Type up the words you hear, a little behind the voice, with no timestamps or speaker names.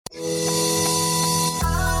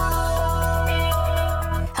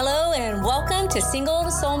to Single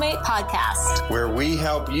Soulmate Podcast, where we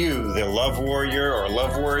help you, the love warrior or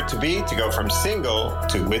love warrior to be, to go from single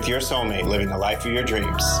to with your soulmate, living the life of your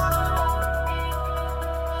dreams.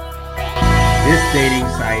 This dating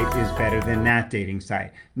site is better than that dating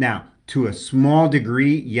site. Now, to a small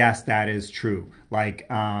degree, yes, that is true. Like,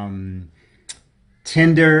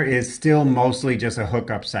 Tinder is still mostly just a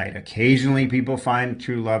hookup site. Occasionally people find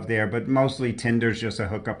true love there, but mostly Tinder's just a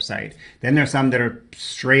hookup site. Then there's some that are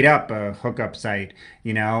straight up a hookup site,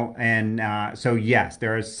 you know? And so yes,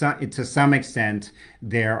 there is some, to some extent,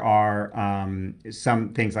 there are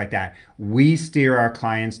some things like that. We steer our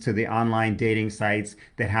clients to the online dating sites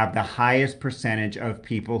that have the highest percentage of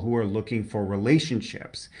people who are looking for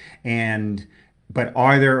relationships. But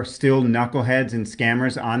are there still knuckleheads and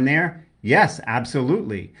scammers on there? Yes,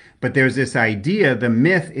 absolutely. But there's this idea, the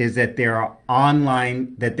myth is that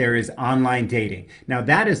there is online dating. Now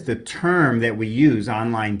that is the term that we use,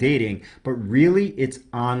 online dating, but really it's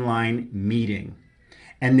online meeting.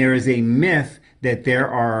 And there is a myth that there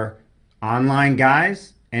are online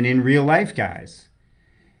guys and in real life guys.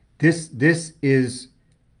 This is,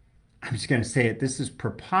 I'm just going to say it, this is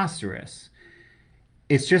preposterous.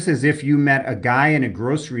 It's just as if you met a guy in a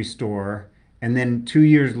grocery store and then 2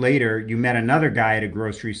 years later, you met another guy at a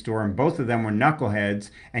grocery store and both of them were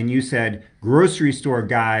knuckleheads. And you said, grocery store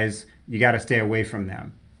guys, you got to stay away from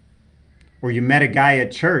them. Or you met a guy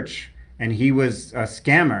at church and he was a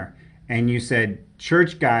scammer. And you said,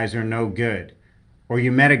 church guys are no good. Or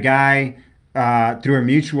you met a guy through a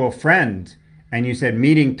mutual friend and you said,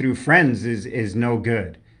 meeting through friends is no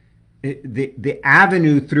good. The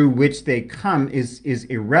avenue through which they come is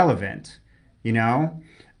irrelevant, you know?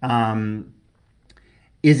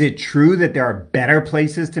 Is it true that there are better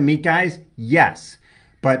places to meet guys? Yes.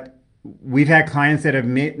 But we've had clients that have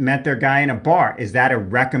met their guy in a bar. Is that a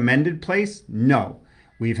recommended place? No.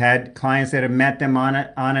 We've had clients that have met them on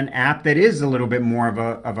an app that is a little bit more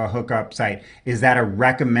of a hookup site. Is that a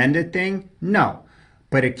recommended thing? No.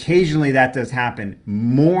 But occasionally that does happen,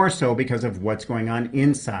 more so because of what's going on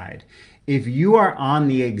inside. If you are on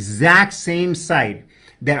the exact same site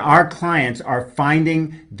that our clients are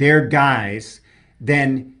finding their guys,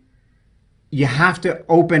 then you have to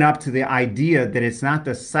open up to the idea that it's not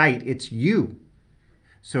the site, it's you.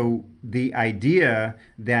 So the idea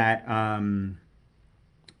that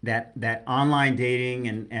that online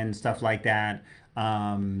dating and stuff like that,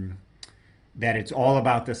 that it's all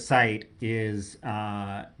about the site is,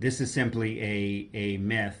 this is simply a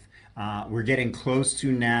myth. We're getting close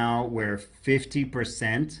to now where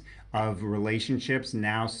 50% of relationships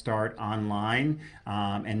now start online,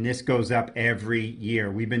 and this goes up every year.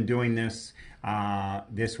 We've been doing this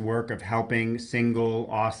work of helping single,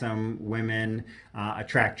 awesome women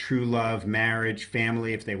attract true love, marriage,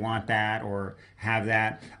 family, if they want that or have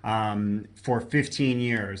that, for 15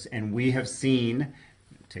 years. And we have seen,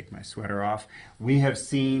 take my sweater off, we have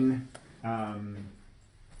seen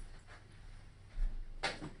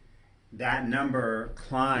that number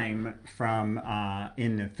climb from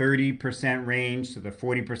in the 30% range to the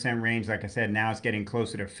 40% range. Like I said, now it's getting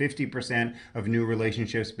closer to 50% of new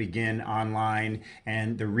relationships begin online.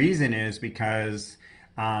 And the reason is because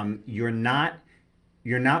you're not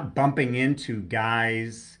bumping into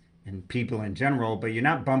guys and people in general, but you're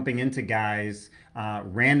not bumping into guys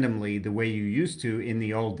randomly the way you used to in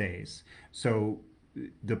the old days. So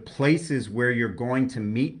the places where you're going to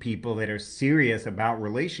meet people that are serious about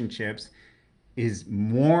relationships is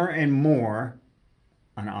more and more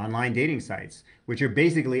on online dating sites, which are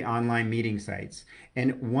basically online meeting sites.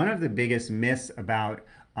 And one of the biggest myths about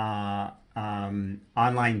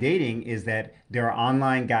online dating is that there are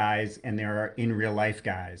online guys and there are in real life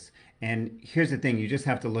guys. And here's the thing, you just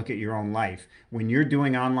have to look at your own life. When you're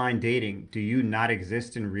doing online dating, do you not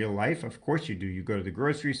exist in real life? Of course you do. You go to the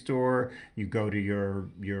grocery store, you go to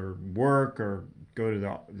your work, or go to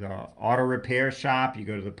the auto repair shop, you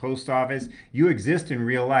go to the post office. You exist in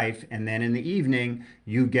real life, and then in the evening,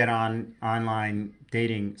 you get on online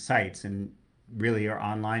dating sites and really are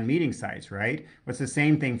online meeting sites, right? It's the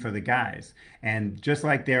same thing for the guys. And just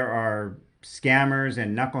like there are scammers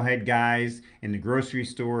and knucklehead guys in the grocery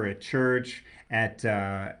store, at church, at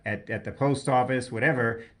the post office,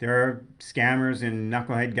 whatever, there are scammers and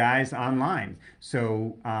knucklehead guys online.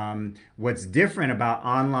 So what's different about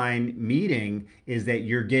online meeting is that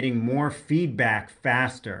you're getting more feedback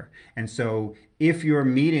faster. And so if you're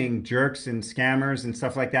meeting jerks and scammers and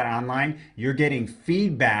stuff like that online, you're getting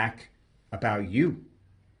feedback about you.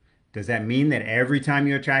 Does that mean that every time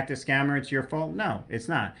you attract a scammer, it's your fault? No, it's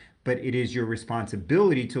not. But it is your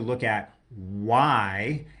responsibility to look at,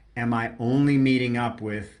 why am I only meeting up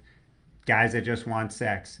with guys that just want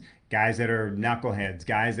sex? guys that are knuckleheads,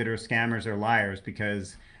 guys that are scammers or liars,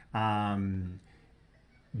 because um,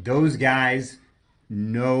 those guys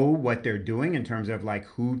know what they're doing in terms of like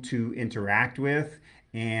who to interact with,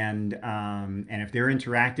 and if they're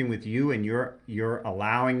interacting with you and you're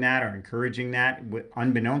allowing that or encouraging that,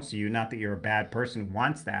 unbeknownst to you, not that you're a bad person who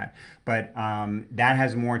wants that, but that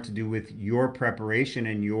has more to do with your preparation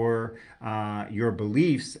and your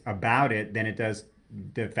beliefs about it than it does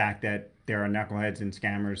the fact that there are knuckleheads and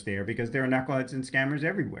scammers there, because there are knuckleheads and scammers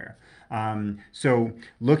everywhere. So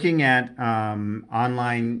looking at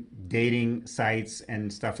online dating sites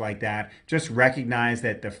and stuff like that, just recognize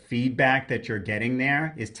that the feedback that you're getting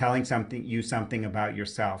there is telling something about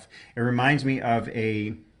yourself. It reminds me of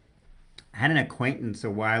I had an acquaintance a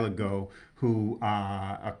while ago who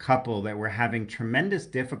a couple that were having tremendous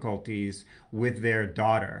difficulties with their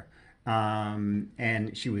daughter,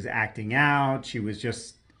 and she was acting out. She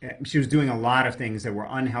was doing a lot of things that were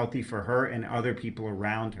unhealthy for her and other people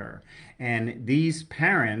around her. And these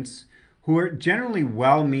parents, who are generally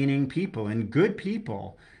well-meaning people and good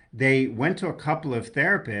people, they went to a couple of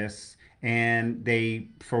therapists, and they,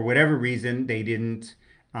 for whatever reason, they didn't,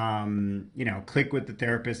 click with the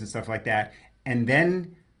therapist and stuff like that. And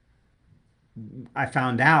then I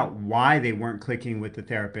found out why they weren't clicking with the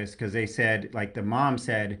therapist, because they said, like the mom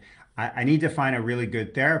said, I need to find a really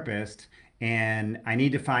good therapist, and I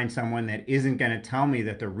need to find someone that isn't going to tell me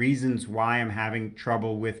that the reasons why I'm having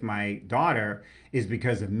trouble with my daughter is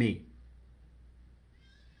because of me.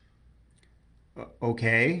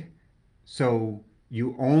 Okay, so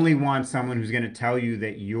you only want someone who's going to tell you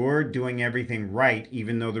that you're doing everything right,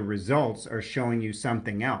 even though the results are showing you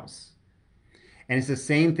something else. And it's the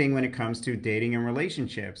same thing when it comes to dating and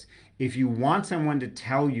relationships. If you want someone to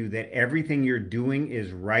tell you that everything you're doing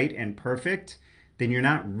is right and perfect, then you're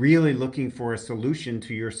not really looking for a solution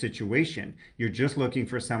to your situation. You're just looking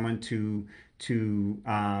for someone to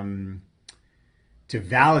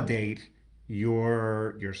validate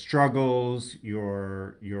your struggles,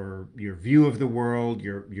 your view of the world,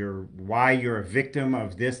 your why you're a victim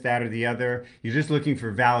of this, that, or the other. You're just looking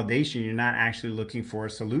for validation. You're not actually looking for a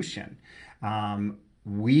solution.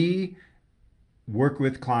 We work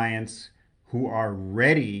with clients who are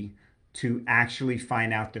ready to actually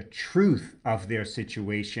find out the truth of their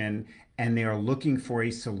situation, and they are looking for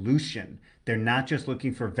a solution. They're not just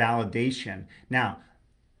looking for validation. Now,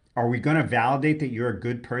 are we going to validate that you're a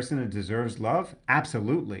good person that deserves love?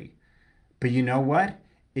 Absolutely. But you know what?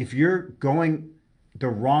 If you're going the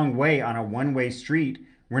wrong way on a one-way street,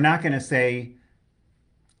 we're not going to say,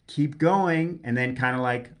 keep going, and then kind of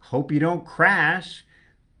like, hope you don't crash.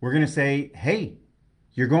 We're going to say, hey,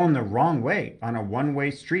 you're going the wrong way on a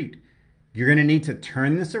one-way street. You're going to need to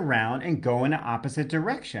turn this around and go in the opposite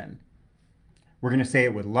direction. We're going to say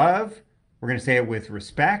it with love. We're going to say it with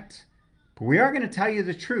respect. But we are going to tell you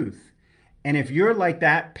the truth. And if you're like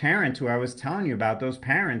that parent who I was telling you about, those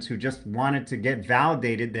parents who just wanted to get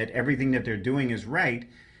validated that everything that they're doing is right,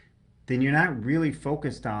 then you're not really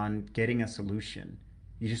focused on getting a solution.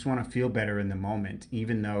 You just want to feel better in the moment,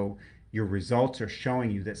 even though your results are showing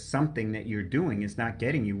you that something that you're doing is not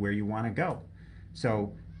getting you where you want to go.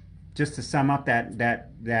 So just to sum up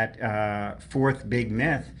that fourth big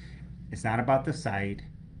myth, it's not about the site,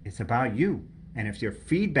 it's about you. And if your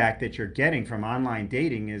feedback that you're getting from online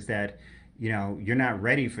dating is that, you're not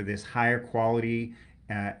ready for this higher quality,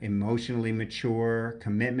 emotionally mature,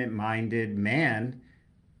 commitment-minded man,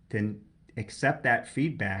 then accept that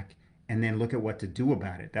feedback and then look at what to do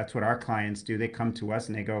about it. That's what our clients do. They come to us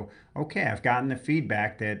and they go, okay, I've gotten the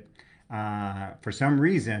feedback that for some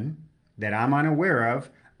reason that I'm unaware of,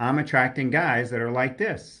 I'm attracting guys that are like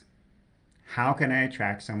this. How can I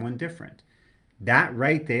attract someone different? That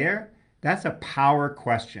right there, that's a power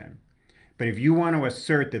question. But if you want to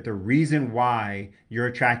assert that the reason why you're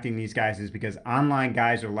attracting these guys is because online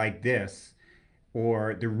guys are like this,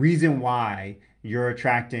 or the reason why you're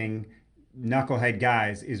attracting knucklehead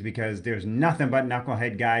guys is because there's nothing but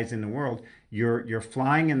knucklehead guys in the world, you're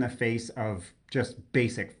flying in the face of just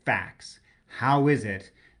basic facts. How is it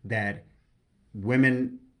that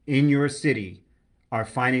women in your city are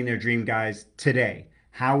finding their dream guys today?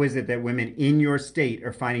 How is it that women in your state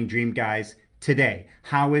are finding dream guys today?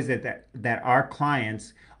 How is it that our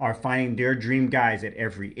clients are finding their dream guys at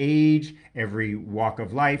every age, every walk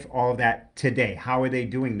of life, all of that today? How are they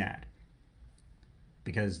doing that?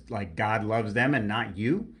 Because like God loves them and not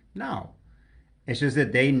you? No. It's just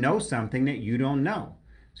that they know something that you don't know.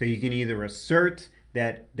 So you can either assert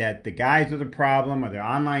that the guys are the problem or the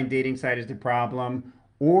online dating site is the problem,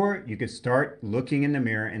 or you could start looking in the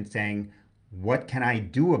mirror and saying, what can I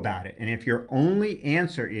do about it? And if your only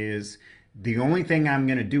answer is the only thing I'm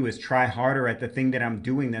going to do is try harder at the thing that I'm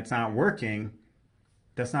doing that's not working,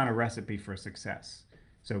 that's not a recipe for success.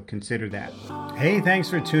 So consider that. Hey, thanks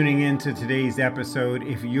for tuning in to today's episode.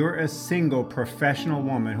 If you're a single professional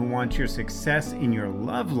woman who wants your success in your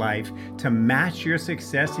love life to match your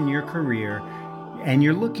success in your career, and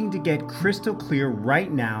you're looking to get crystal clear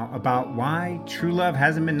right now about why true love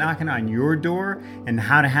hasn't been knocking on your door and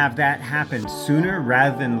how to have that happen sooner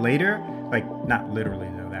rather than later, like not literally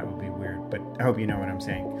though, that would be weird, but I hope you know what I'm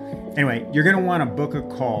saying. Anyway, you're going to want to book a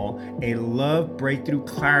call, a love breakthrough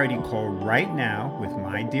clarity call right now with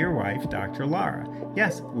my dear wife, Dr. Lara.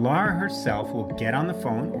 Yes, Lara herself will get on the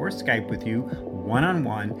phone or Skype with you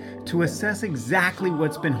one-on-one to assess exactly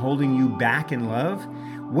what's been holding you back in love,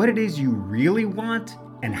 what it is you really want,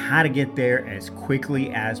 and how to get there as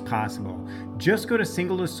quickly as possible. Just go to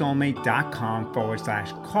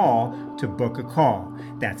singletosoulmate.com/call to book a call.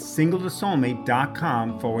 That's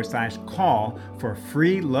singletosoulmate.com/call for a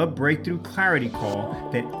free love breakthrough clarity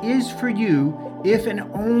call that is for you if and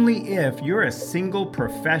only if you're a single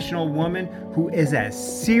professional woman who is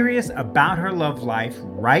as serious about her love life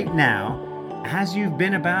right now as you've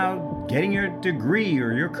been about getting your degree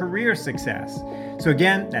or your career success. So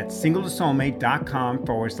again, that's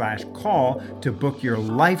singletosoulmate.com/call to book your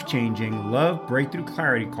life-changing love breakthrough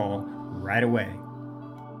clarity call right away.